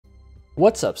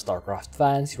What's up, Starcraft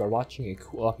fans? You are watching a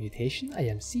co-op Mutation. I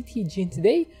am CTG, and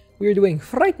today we are doing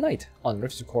Fright Night on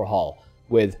Rifts to Core Hall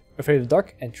with Afraid of the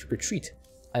Dark and Trick or Treat.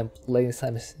 I'm playing this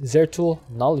time as Zeratul,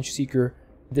 Knowledge Seeker.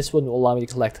 This one will allow me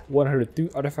to collect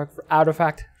 102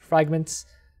 artifact fragments,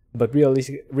 but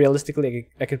realistically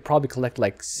I could probably collect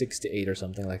like 6 to 8 or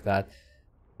something like that.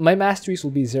 My masteries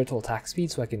will be Zeratul attack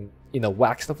speed, so I can,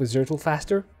 whack stuff with Zeratul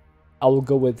faster. I will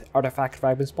go with artifact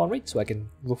fragment spawn rate, so I can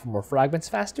look for more fragments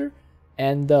faster.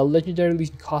 And legendary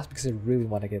legion cost, because I really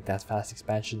want to get that fast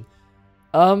expansion.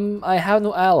 I have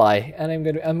no ally, and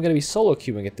I'm gonna be solo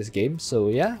queuing at this game. So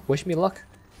yeah, wish me luck.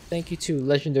 Thank you to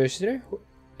Legendary Sitter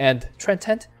and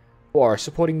Trent, who are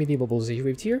supporting me in the Mobilization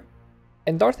Wave tier,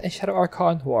 and Darth and Shadow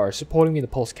Archon, who are supporting me in the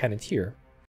Pulse Cannon tier.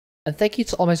 And thank you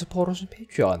to all my supporters on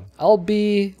Patreon. I'll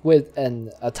be with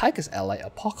a Tychus ally,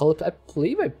 Apocalypse. I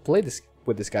believe I played this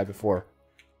with this guy before.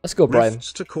 Let's go, Brian.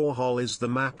 Rifts to Core Hall is the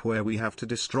map where we have to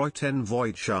destroy 10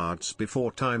 void shards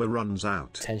before timer runs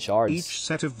out. 10 shards. Each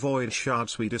set of void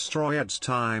shards we destroy adds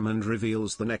time and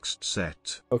reveals the next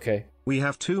set. Okay. We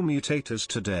have 2 mutators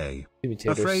today. 2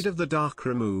 mutators. Afraid of the Dark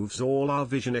removes all our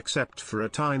vision except for a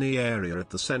tiny area at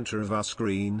the center of our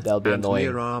screen That'll be and annoying.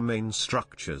 near our main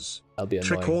structures. That'll be annoying.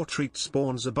 Trick or Treat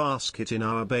spawns a basket in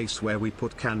our base where we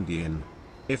put candy in.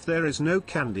 If there is no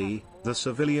candy, the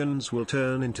civilians will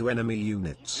turn into enemy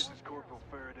units.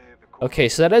 Okay,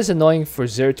 so that is annoying for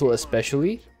Zeratul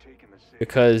especially,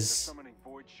 because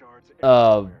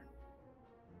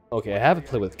okay, I haven't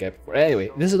played with the guy before.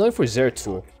 Anyway, this is annoying for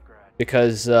Zeratul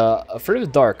because Afraid of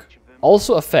the Dark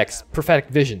also affects prophetic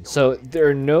vision. So there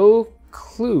are no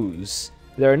clues,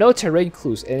 there are no terrain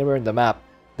clues anywhere in the map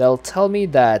that'll tell me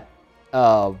that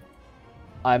I'm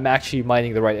actually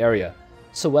mining the right area.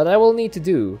 So what I will need to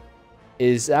do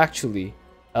is actually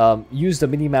use the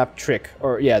minimap trick,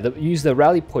 or yeah, use the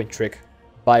rally point trick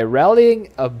by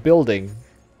rallying a building,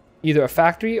 either a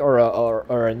factory or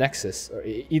a nexus, or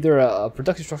either a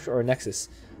production structure or a nexus,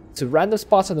 to random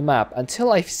spots on the map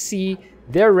until I see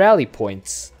their rally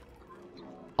points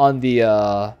on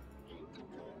the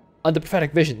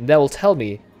prophetic vision. That will tell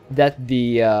me that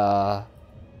the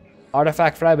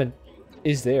artifact fragment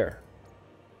is there.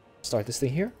 Start this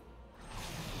thing here.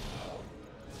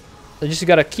 So just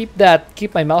gotta keep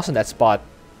my mouse on that spot,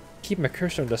 keep my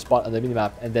cursor on the spot on the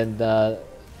minimap, and then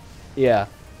yeah,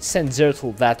 send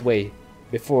Zeratul that way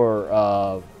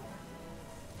before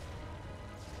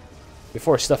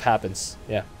stuff happens.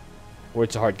 Yeah,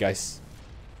 words are hard, guys.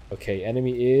 Okay,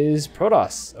 enemy is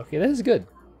Protoss. Okay, that is good.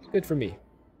 Good for me.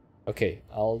 Okay,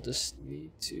 I'll just need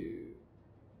to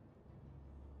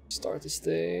start this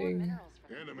thing.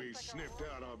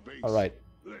 All right.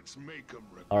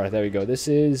 Alright, there we go. This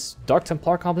is Dark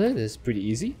Templar component. This is pretty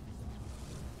easy.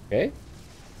 Okay.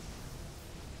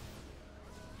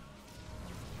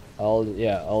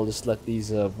 I'll just let these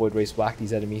Void Rays whack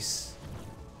these enemies.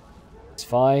 It's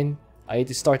fine. I need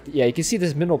to start. Yeah, you can see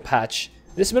this mineral patch.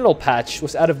 This mineral patch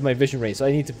was out of my vision range, so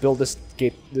I need to build this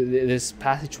gate, this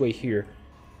passageway here,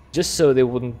 just so they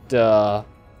wouldn't. Yeah,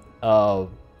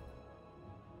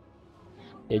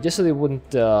 just so they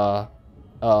wouldn't.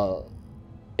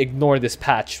 Ignore this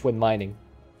patch when mining.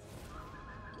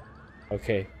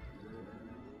 Okay.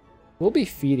 We'll be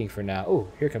feeding for now. Oh,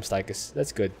 here comes Tychus.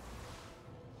 That's good.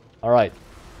 Alright.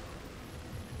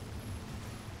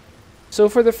 So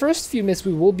for the first few minutes,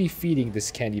 we will be feeding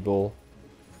this candy bowl.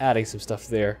 Adding some stuff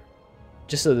there.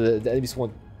 Just so the enemies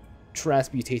won't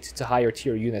transmutate to higher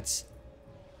tier units.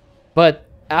 But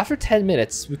after 10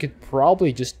 minutes, we could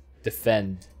probably just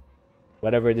defend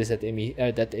whatever it is that the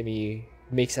enemy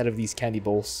makes out of these candy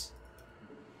bowls.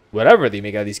 Whatever they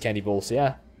make out of these candy bowls,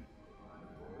 yeah.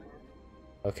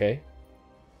 Okay.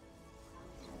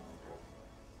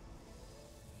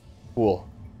 Cool.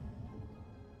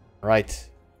 Right.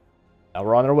 Now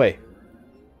we're on our way.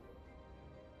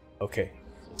 Okay.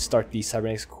 Start the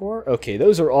cybernetics core. Okay,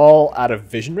 those are all out of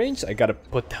vision range. I gotta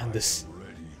put down this.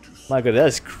 My god, that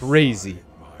is crazy.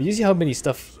 Did you see how many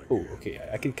stuff? Oh, okay.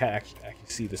 I can kind of actually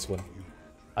see this one.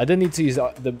 I didn't need to use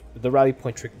the rally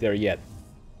point trick there yet,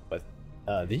 but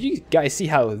did you guys see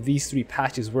how these 3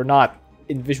 patches were not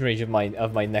in vision range of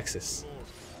my nexus?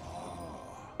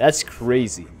 That's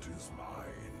crazy.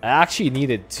 I actually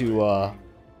needed to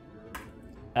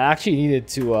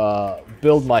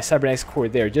build my cybernetics core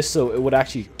there just so it would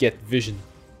actually get vision.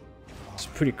 It's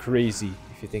pretty crazy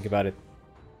if you think about it.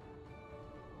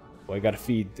 Well, I gotta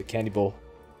feed the candy bowl.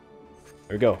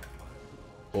 There we go.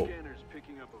 Whoa.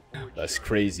 That's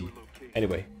crazy.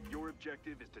 Anyway.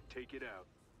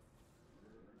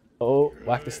 Oh,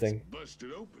 whack this thing.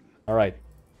 Alright.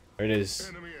 There it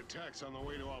is.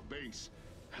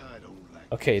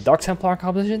 Okay, Dark Templar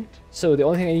composition. So the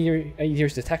only thing I need here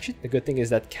is detection. The good thing is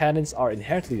that cannons are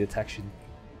inherently detection.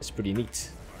 It's pretty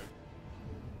neat.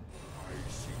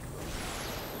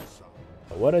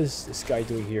 What is this guy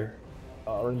doing here?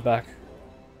 Run back.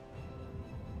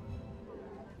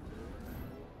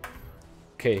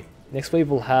 Okay, next wave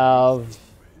will have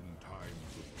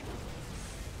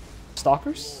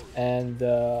Stalkers, and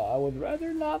I would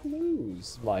rather not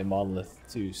lose my monolith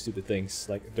to stupid things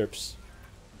like derps.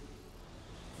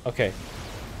 Okay,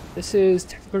 this is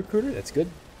technical recruiter. That's good.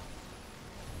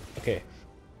 Okay,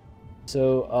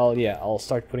 so I'll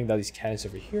start putting down these cannons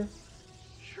over here.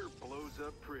 Sure blows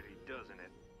up pretty, doesn't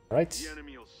it? All right,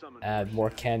 add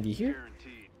more candy here.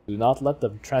 Do not let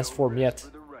them transform yet.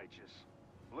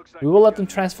 We will let them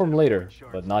transform later,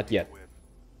 but not yet.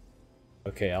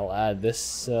 Okay, I'll add this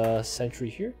sentry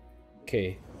here.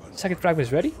 Okay, second fragment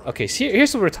is ready. Okay, so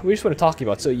here's what we're talking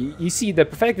about. So you see the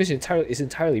prophetic vision is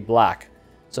entirely black.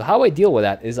 So how I deal with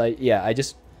that is I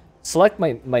just select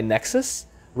my nexus,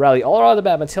 rally all around the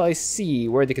map until I see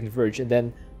where they converge, and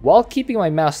then while keeping my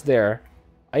mouse there,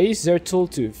 I use Zeratul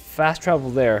to fast travel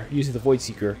there using the Void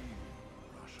Seeker,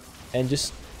 and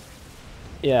just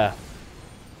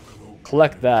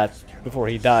collect that before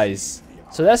he dies.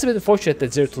 So that's a bit unfortunate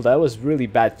that Zeratul, that was really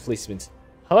bad placement.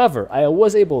 However, I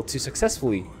was able to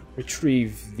successfully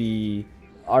retrieve the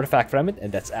artifact fragment,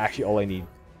 and that's actually all I need.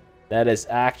 That is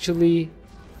actually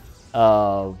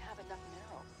all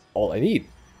I need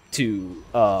to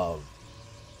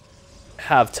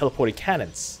have teleporting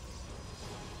cannons.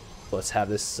 So let's have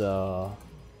this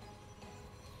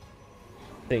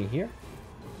thing here.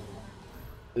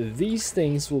 These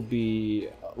things will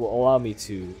allow me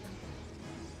to,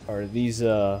 or these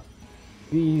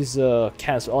cannons will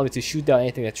allow me to shoot down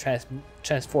anything that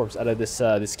transforms out of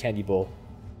this candy bowl.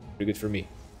 Pretty good for me.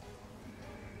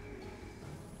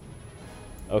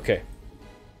 Okay.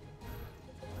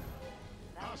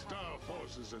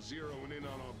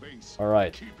 All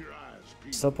right.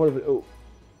 Support. Oh.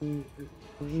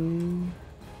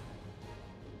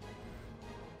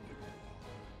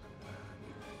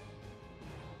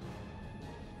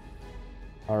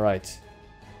 All right.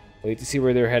 Wait to see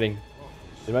where they're heading.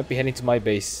 They might be heading to my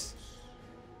base,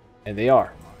 and they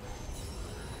are.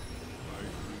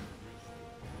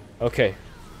 Okay.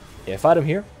 Yeah, fight them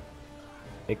here.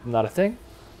 Make them not a thing.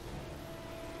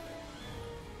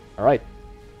 All right.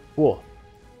 Cool.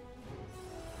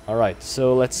 Alright,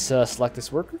 so let's select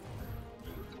this worker.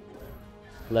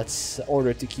 Let's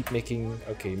order to keep making...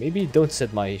 Okay, maybe don't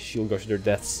set my shield guards to their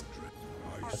deaths.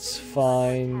 Let's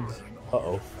find...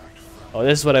 Uh-oh. Oh,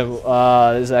 this is what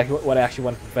this is actually what I actually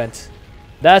want to prevent.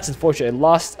 That's unfortunate. I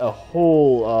lost a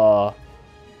whole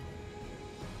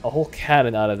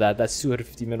cannon out of that. That's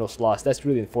 250 minerals lost. That's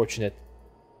really unfortunate.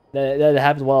 That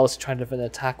happened while I was trying to defend an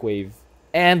attack wave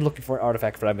and looking for an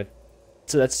artifact fragment.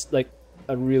 So that's like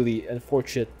a really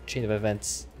unfortunate chain of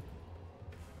events.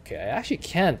 Okay, I actually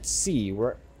can't see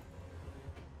where...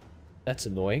 That's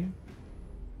annoying.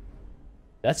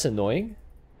 That's annoying.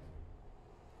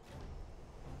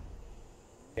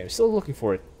 Okay, I'm still looking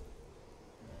for it.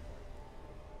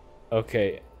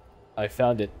 Okay, I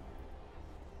found it.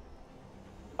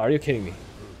 Are you kidding me?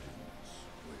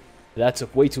 That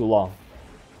took way too long.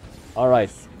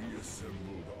 Alright.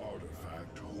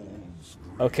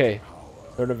 Okay.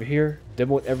 Start over here.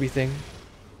 Demote everything.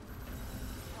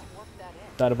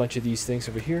 Down a bunch of these things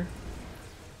over here.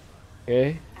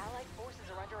 Okay.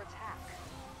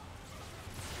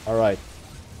 Alright.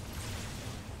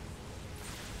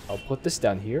 I'll put this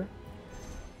down here.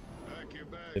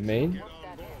 The main.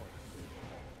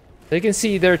 So you can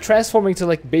see they're transforming to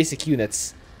like basic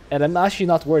units, and I'm actually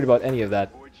not worried about any of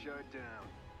that.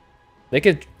 They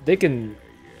can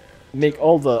make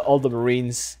all the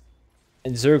Marines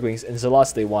and Zerglings and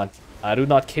Zealots they want. I do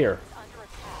not care.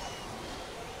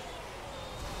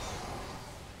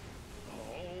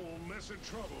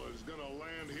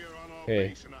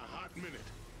 Okay.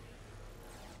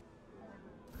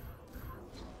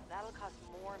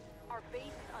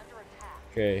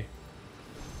 Okay.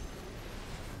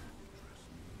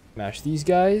 Smash these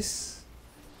guys.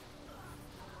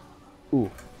 Ooh.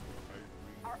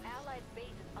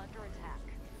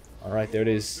 Alright, there it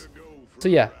is. So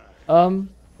yeah.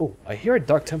 Oh, I hear a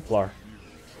Dark Templar.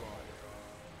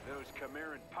 Those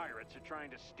Chimeran pirates are trying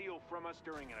to steal from us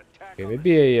during an attack. Okay,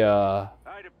 maybe I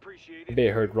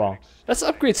heard wrong. Let's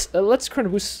upgrade. Let's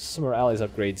currently boost some of our allies'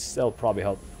 upgrades. That'll probably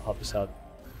help us out.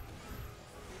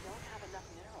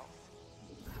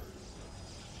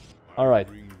 Alright.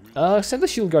 Send the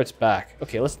shield guards back.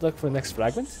 Okay, let's look for the next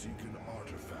fragment.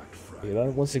 Okay,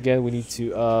 then once again we need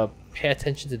to pay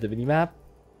attention to the minimap.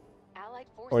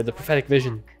 or the prophetic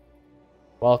vision,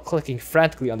 while clicking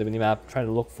frantically on the minimap, trying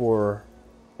to look for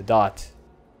the dot.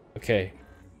 Okay.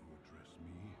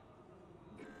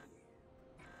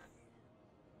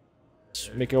 Let's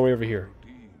make our way over here.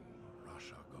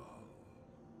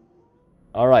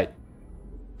 Alright.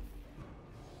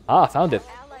 Ah, found it.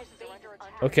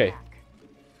 Okay.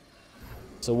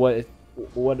 So what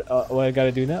I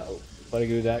gotta do now? What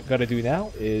I gotta do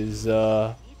now is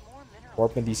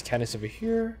open these cannons over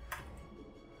here.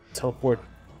 Teleport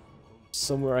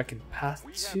somewhere I can path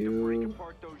to.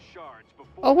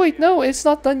 Oh wait, no, it's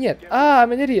not done yet. Ah,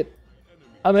 I'm an idiot.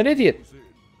 I'm an idiot.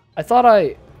 I thought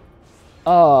I.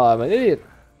 Oh, I'm an idiot.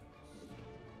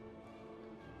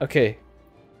 Okay.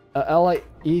 I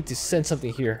need to send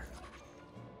something here.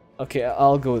 Okay,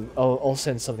 I'll go. I'll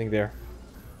send something there.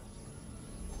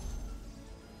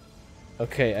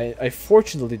 Okay, I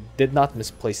fortunately did not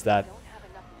misplace that.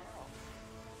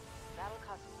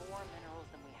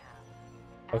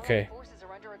 Okay.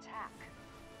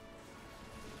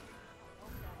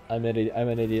 I'm an idiot. I'm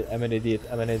an idiot. I'm an idiot.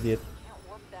 I'm an idiot.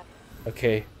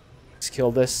 Okay, let's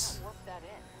kill this.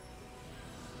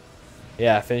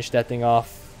 Yeah, finish that thing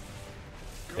off.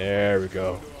 There we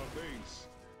go.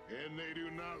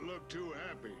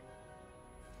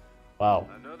 Wow.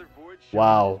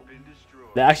 Wow.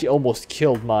 That actually almost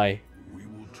killed my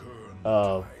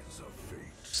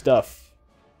stuff.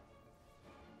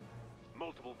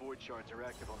 Multiple void shards are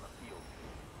active on the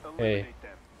field. Hey,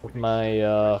 with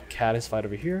my cannons fight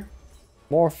over here.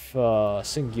 Morph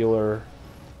singular.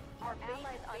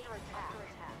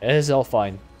 It is all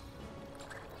fine.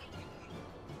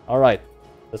 Alright,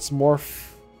 let's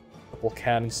morph a couple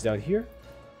cannons down here.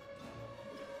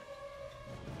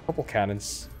 Couple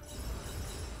cannons.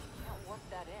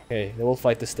 Okay, then we'll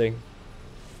fight this thing.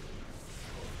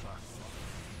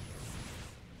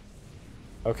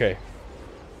 Okay.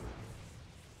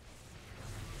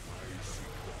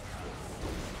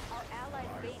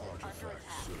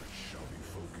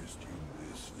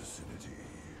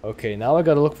 Okay, now I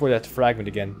gotta look for that fragment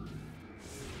again.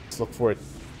 Let's look for it.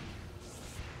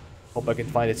 Hope I can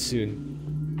find it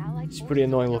soon. It's pretty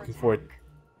annoying looking for it.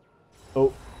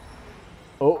 Oh.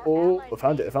 Oh, oh, I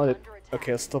found it, I found it.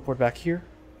 Okay, let's teleport back here.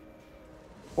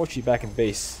 Fortunately, back in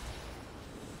base.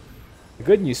 The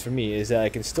good news for me is that I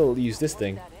can still use this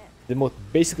thing. Demote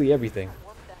basically everything.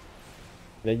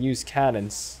 Then use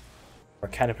cannons, or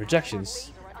cannon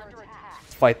projections,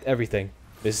 to fight everything.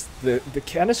 The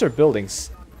cannons are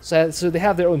buildings, so they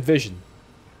have their own vision.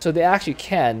 So they actually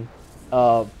can,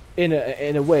 in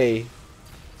a way,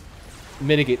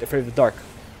 mitigate the fear of the dark.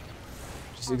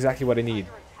 Which is exactly what I need.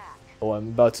 Oh, I'm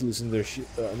about to lose another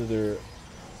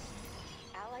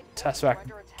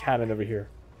Tesseract cannon over here.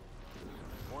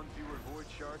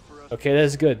 Okay,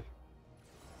 that's good.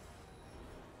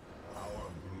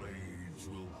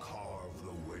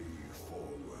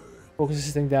 Focus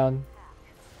this thing down.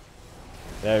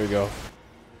 There we go.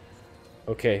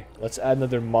 Okay, let's add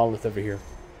another monolith over here.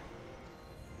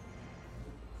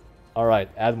 Alright,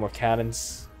 add more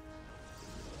cannons.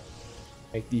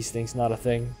 Make these things not a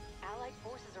thing. Allied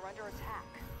forces are under attack.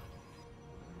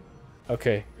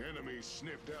 Okay. Enemy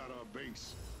sniffed out our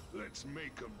base. Let's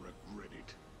make them regret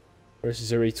it. Where's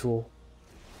Zeratul?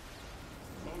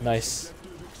 Nice.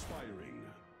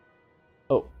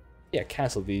 Oh, yeah,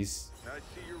 cancel these. I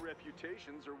see your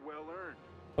reputations are well earned.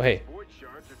 Oh, hey. Void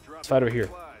shards are dropping Let's fight over here.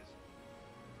 supplies.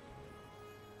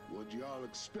 What'd y'all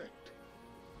expect?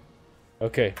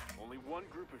 Okay. Only one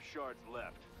group of shards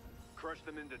left. Crush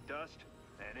them into dust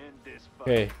and end this fight.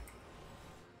 Okay.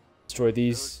 Destroy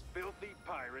these. Those filthy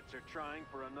pirates are trying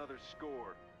for another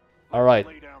score. Alright.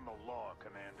 Lay down the law,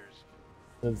 commanders.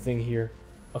 Another thing here.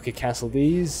 Okay, cancel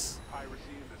these. Piracy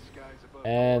in the skies above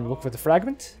And look for the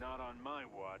fragment. not on my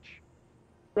watch.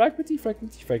 Fragmenty,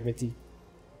 fragmenty, fragmenty.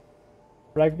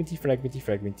 Fragmenty, fragmenty,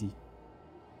 fragmenty.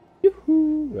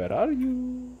 Yoo-hoo! Where are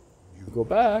you? Go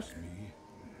back.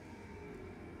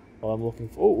 Oh, I'm looking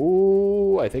for.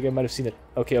 Oh, I think I might have seen it.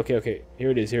 Okay, okay, okay.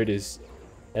 Here it is. Here it is.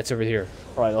 That's over here.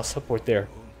 All right, I'll support there.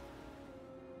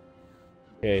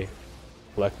 Okay,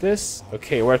 collect this.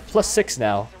 Okay, we're at +6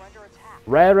 now.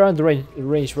 Right around the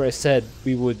range where I said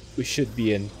we should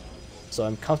be in. So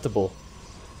I'm comfortable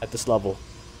at this level.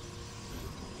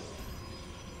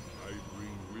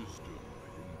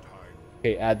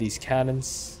 Okay, add these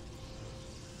cannons.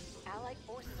 Allied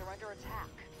forces are under attack.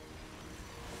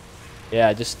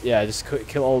 Yeah, just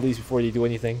kill all these before they do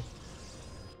anything.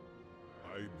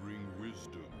 I bring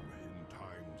wisdom in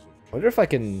times of I wonder if I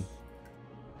can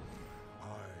I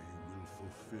will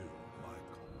fulfill my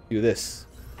call. do this.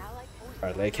 Allied forces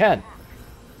Alright, I can.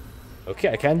 Okay,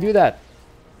 I can do that.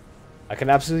 I can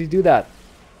absolutely do that.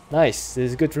 Nice.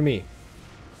 This is good for me.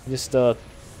 Just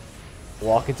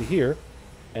walk into here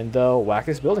and whack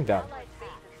this building down. Allied base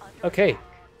is under Okay. attack.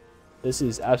 This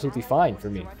is absolutely fine for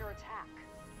me. Forces are under attack.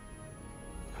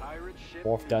 Pirate ship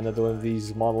Morph down another one of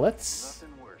these monoliths.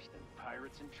 Nothing worse than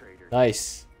pirates and traders.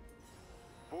 Nice.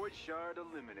 Void shard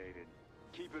eliminated.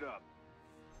 Keep it up.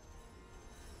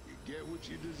 You get what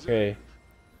you deserve. Okay.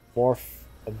 Morph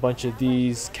a bunch of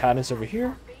these cannons over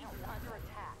here. Base is under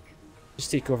attack.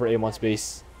 Just take over A1's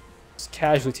base. Just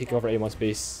casually take over A1's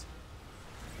base.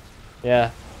 Yeah.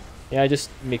 Yeah, just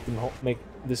make them make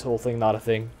this whole thing not a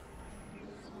thing.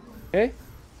 Okay.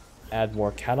 Add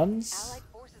more cannons. Allied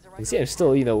forces are You under see I'm attack.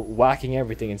 still, you know, whacking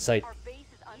everything in sight. Our base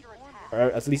is under attack. Or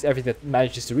at least everything that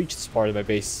manages to reach this part of my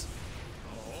base.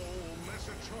 A whole mess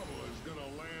of trouble is gonna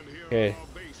land here Okay. on our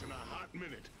base in a hot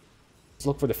minute. Let's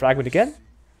look for the fragment again.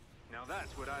 Now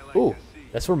that's what I like Ooh, to see.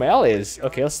 that's where my ally is.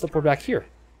 Okay, let's teleport back here.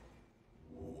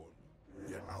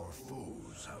 Yet our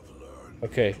foes have learned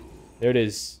Okay, there it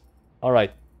is.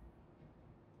 Alright,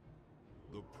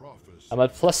 the prophecy. I'm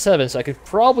at +7, so I could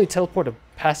probably teleport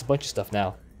past a bunch of stuff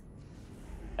now.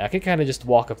 I can kind of just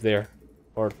walk up there,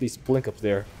 or at least blink up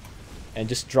there, and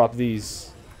just drop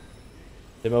these.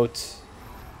 Demote,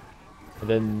 and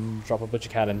then drop a bunch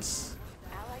of cannons.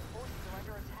 Allied forces are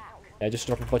under attack. Yeah, just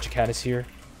drop a bunch of cannons here.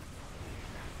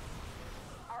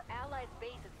 Our allied base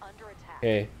is under attack.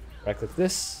 Okay, right click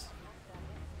this.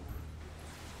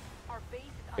 Our base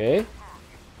is Okay. under attack.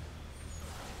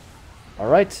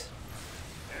 Alright,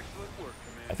 Excellent work,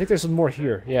 Commander. I think there's one more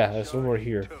here. Yeah, there's one more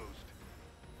here. Toast.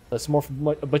 Let's morph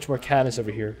a bunch more cannons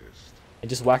over here, and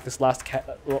just whack this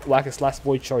last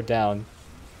void shard down,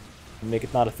 and make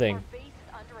it not a Our thing. base is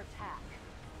under attack.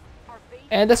 Our base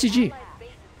And that's GG. allied base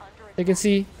is under You attack. can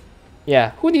see,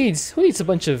 yeah. Who needs a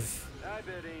bunch of I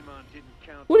bet Amon didn't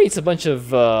count who needs a bunch of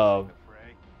the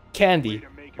fray. candy?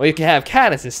 Well, you can have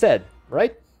cannons instead,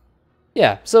 right?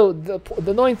 Yeah. So the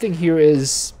annoying thing here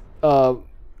is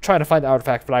trying to find the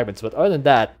artifact fragments, but other than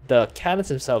that, the cannons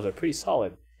themselves are pretty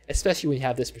solid, especially when you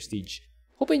have this prestige.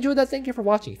 Hope you enjoyed that. Thank you for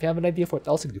watching. If you have an idea for what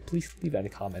else you can do, please leave that in the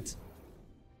comments.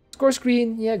 Score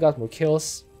screen, yeah, got more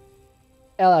kills.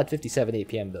 L at 57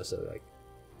 APM though, so like,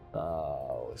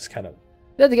 it's kind of.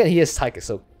 Then again, he is Taika,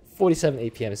 so 47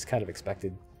 APM is kind of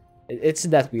expected. It's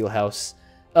in that wheelhouse.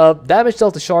 Damage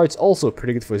dealt to shards also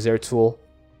pretty good for Zeratul,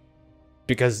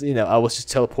 because you know I was just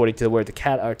teleporting to where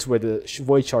the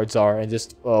void shards are and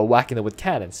just whacking them with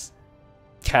cannons.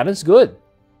 Cannons good.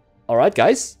 All right,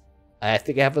 guys. I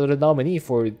think I have another nominee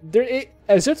for there.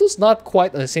 Zeratul's not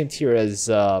quite on the same tier as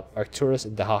Arcturus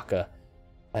and Dahaka.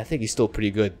 I think he's still pretty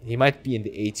good. He might be in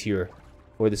the A tier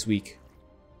for this week.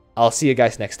 I'll see you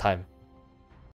guys next time.